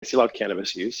I see a lot of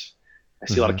cannabis use. I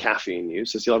see a lot of Hmm. caffeine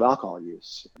use. I see a lot of alcohol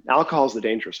use. Alcohol is the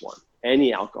dangerous one.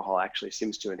 Any alcohol actually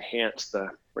seems to enhance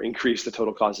or increase the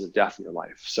total causes of death in your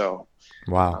life. So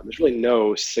Wow. there's really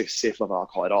no safe level of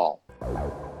alcohol at all.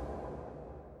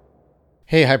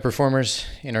 Hey, high performers.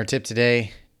 In our tip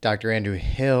today, Dr. Andrew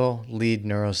Hill, lead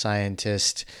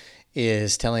neuroscientist,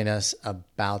 is telling us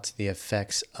about the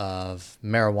effects of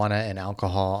marijuana and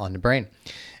alcohol on the brain.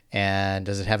 And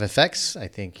does it have effects? I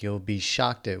think you'll be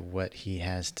shocked at what he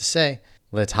has to say.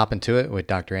 Let's hop into it with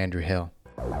Dr. Andrew Hill.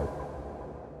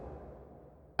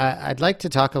 I'd like to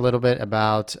talk a little bit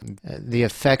about the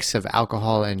effects of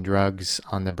alcohol and drugs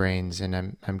on the brains. And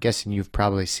I'm guessing you've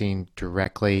probably seen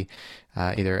directly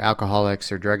either alcoholics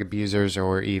or drug abusers,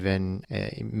 or even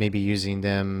maybe using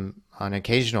them on an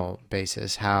occasional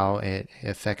basis, how it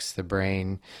affects the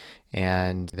brain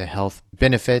and the health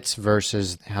benefits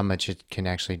versus how much it can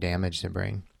actually damage the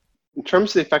brain. In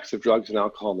terms of the effects of drugs and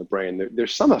alcohol in the brain,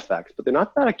 there's some effects, but they're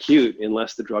not that acute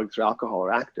unless the drugs or alcohol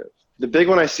are active. The big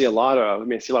one I see a lot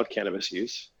of, I see a lot of cannabis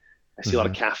use. I see a lot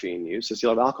of Hmm. caffeine use. I see a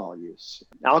lot of alcohol use.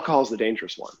 Alcohol is the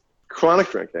dangerous one. Chronic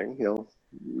drinking,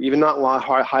 even not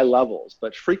high levels,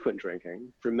 but frequent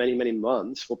drinking for many, many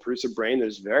months will produce a brain that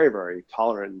is very, very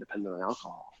tolerant and dependent on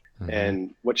alcohol. Hmm.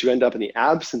 And what you end up in the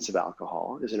absence of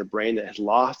alcohol is in a brain that has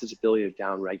lost its ability to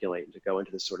downregulate and to go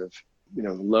into this sort of,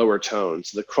 lower tone.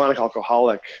 So the chronic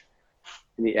alcoholic,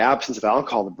 in the absence of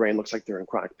alcohol, the brain looks like they're in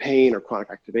chronic pain or chronic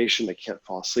activation. They can't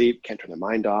fall asleep, can't turn their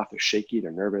mind off. They're shaky,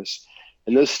 they're nervous.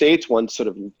 And those states, once sort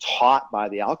of taught by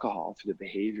the alcohol through the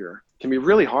behavior, can be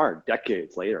really hard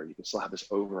decades later. You can still have this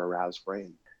over-aroused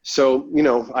brain. So,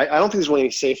 I don't think there's really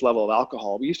any safe level of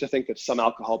alcohol. We used to think that some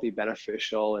alcohol would be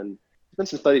beneficial, and there's been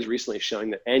some studies recently showing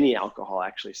that any alcohol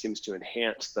actually seems to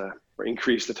enhance or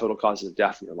increase the total causes of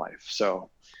death in your life. So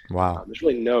Wow. there's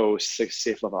really no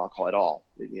safe level of alcohol at all.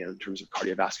 In terms of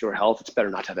cardiovascular health, it's better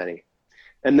not to have any.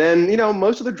 And then,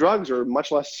 most of the drugs are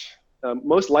much less,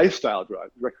 most lifestyle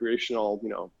drugs, recreational,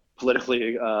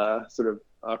 politically sort of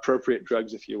appropriate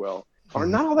drugs, if you will, are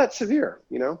Hmm. not all that severe,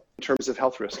 in terms of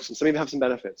health risks. And some even have some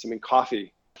benefits.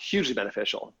 Coffee, hugely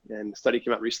beneficial. And a study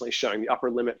came out recently showing the upper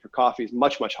limit for coffee is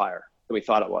much, much higher than we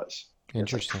thought it was. It's like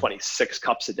Interesting. 26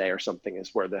 cups a day or something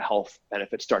is where the health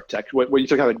benefits start to, where you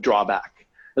have a drawback.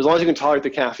 As long as you can tolerate the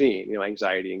caffeine,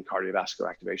 anxiety and cardiovascular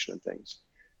activation and things.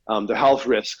 The health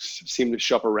risks seem to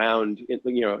show up around,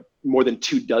 more than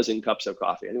 24 cups of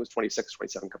coffee. I think it was 26,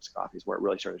 27 cups of coffee is where it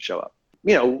really started to show up.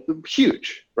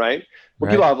 Huge, right? When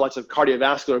people Right. have lots of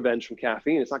cardiovascular events from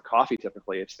caffeine, it's not coffee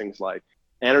typically. It's things like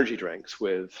energy drinks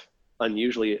with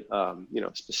unusually,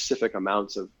 specific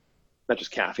amounts of not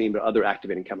just caffeine, but other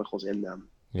activating chemicals in them.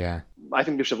 Yeah. I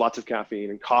think there should have lots of caffeine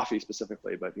and coffee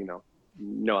specifically, but,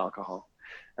 no alcohol.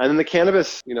 And then the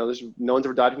cannabis, there's no one's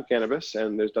ever died from cannabis,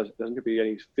 and there doesn't be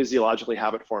any physiologically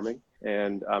habit forming,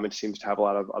 and it seems to have a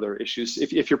lot of other issues.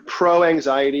 If you're pro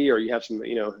anxiety or you have some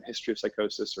history of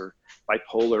psychosis or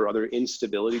bipolar or other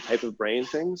instability type of brain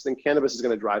things, then cannabis is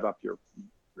going to drive up your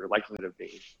likelihood of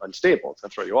being unstable. It's going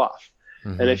to throw you off.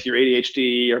 And Hmm. if you're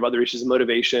ADHD or have other issues of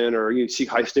motivation or you seek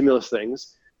high stimulus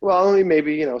things, well,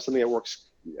 maybe something that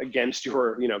works against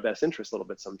your best interest a little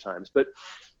bit sometimes, but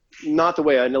not the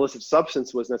way an illicit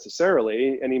substance was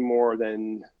necessarily, any more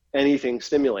than anything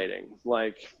stimulating.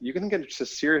 Like, you can get into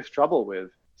serious trouble with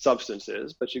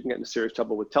substances, but you can get into serious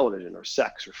trouble with television or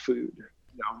sex or food.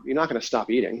 You're not going to stop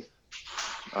eating.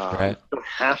 You Right. don't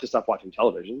have to stop watching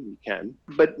television. You can.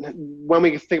 But when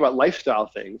we think about lifestyle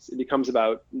things, it becomes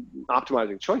about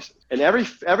optimizing choices. And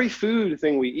every food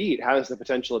thing we eat has the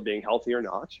potential of being healthy or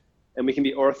not. And we can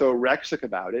be orthorexic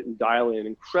about it and dial in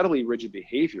incredibly rigid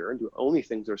behavior and do only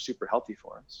things that are super healthy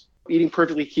for us. Eating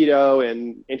perfectly keto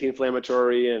and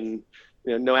anti-inflammatory and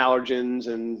no allergens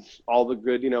and all the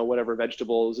good, whatever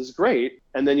vegetables is great.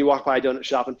 And then you walk by a donut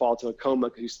shop and fall into a coma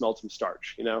because you smelled some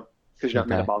starch, because you're not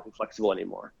Okay. metabolically flexible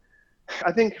anymore.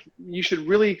 I think you should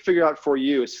really figure out for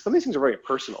you, some of these things are very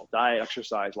personal: diet,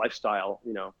 exercise, lifestyle,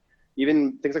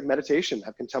 even things like meditation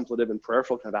have contemplative and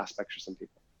prayerful kind of aspects for some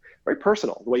people. Very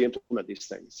personal, the way you implement these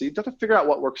things. So you have to figure out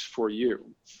what works for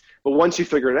you. But once you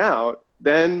figure it out,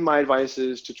 then my advice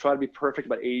is to try to be perfect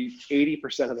about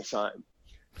 80% of the time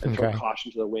and throw Okay.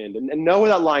 caution to the wind and know where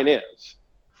that line is.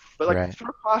 But Right.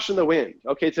 throw caution to the wind.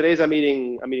 Okay, today's I'm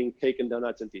eating cake and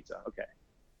donuts and pizza. Okay.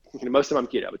 Most of them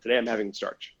I'm keto, but today I'm having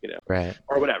starch, Right.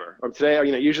 or whatever. Or today,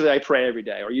 usually I pray every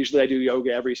day, or usually I do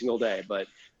yoga every single day, but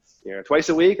twice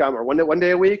a week, or one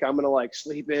day a week, I'm gonna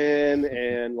sleep in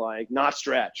and not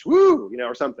stretch, woo,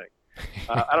 or something.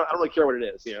 I don't really care what it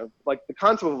is, Like the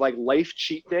concept of life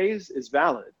cheat days is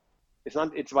valid, It's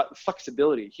not, it's about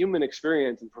flexibility. Human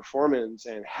experience and performance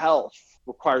and health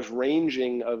requires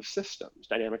ranging of systems,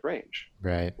 dynamic range.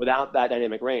 Right. Without that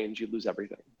dynamic range, you lose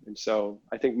everything. And so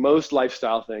I think most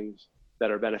lifestyle things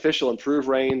that are beneficial improve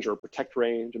range or protect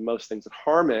range, and most things that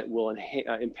harm it will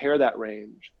impair that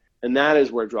range. And that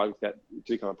is where drugs get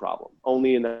to become a problem.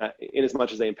 Only in as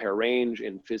much as they impair range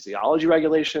in physiology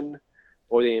regulation,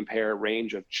 or they impair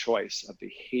range of choice of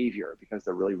behavior because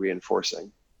they're really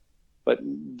reinforcing. But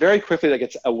very quickly that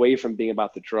gets away from being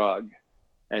about the drug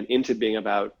and into being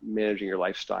about managing your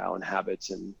lifestyle and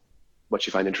habits and what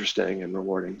you find interesting and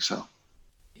rewarding. So,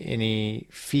 any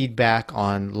feedback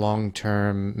on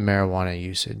long-term marijuana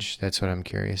usage? That's what I'm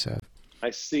curious of. I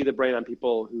see the brain on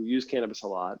people who use cannabis a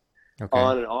lot. Okay.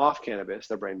 On and off cannabis,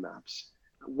 their brain maps.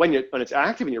 When it's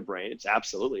active in your brain, it's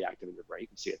absolutely active in your brain. You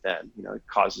can see it then. It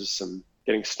causes some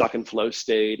getting stuck in flow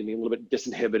state and being a little bit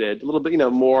disinhibited, a little bit,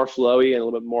 more flowy and a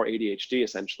little bit more ADHD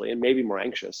essentially, and maybe more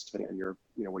anxious depending on your,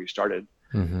 where you started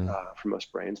for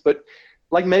most brains. But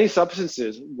like many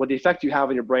substances, what the effect you have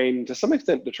in your brain to some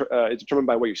extent is determined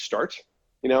by where you start,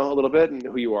 a little bit and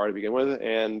who you are to begin with.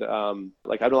 And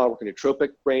like I've done a lot of work on nootropic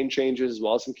brain changes as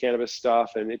well as some cannabis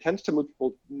stuff, and it tends to move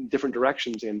people in different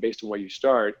directions and based on where you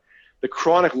start. The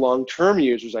chronic long-term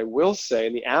users, I will say,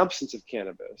 in the absence of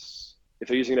cannabis, if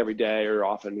they're using it every day or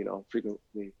often,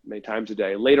 frequently, many times a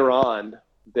day, later on,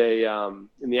 they,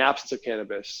 in the absence of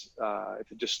cannabis, if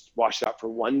they just wash it out for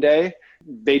one day,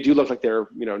 they do look like they're,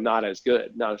 not as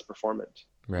good, not as performant.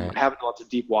 Right. Having lots of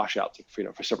deep washouts,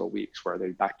 for several weeks where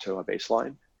they're back to a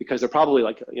baseline because they're probably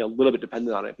like, a little bit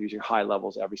dependent on it if you're using high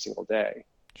levels every single day.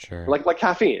 Sure. Like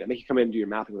caffeine. I make you come in and do your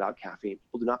mapping without caffeine.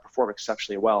 People do not perform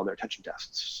exceptionally well in their attention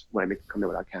tests when I make them come in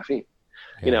without caffeine.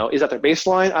 Yeah. Is that their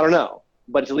baseline? I don't know.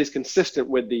 But it's at least consistent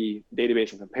with the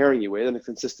database I'm comparing you with, and it's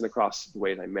consistent across the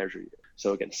way that I measure you.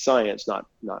 So again, science, not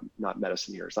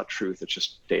medicine here. It's not truth, it's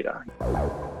just data.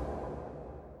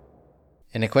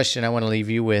 And a question I want to leave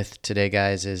you with today,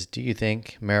 guys, is do you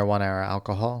think marijuana or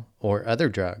alcohol or other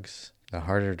drugs, the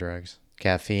harder drugs,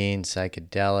 caffeine,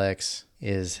 psychedelics,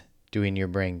 is doing your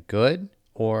brain good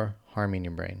or harming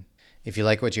your brain? If you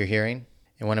like what you're hearing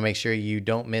and want to make sure you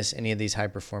don't miss any of these high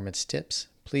performance tips,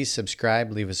 please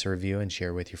subscribe, leave us a review, and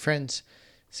share with your friends.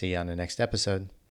 See you on the next episode.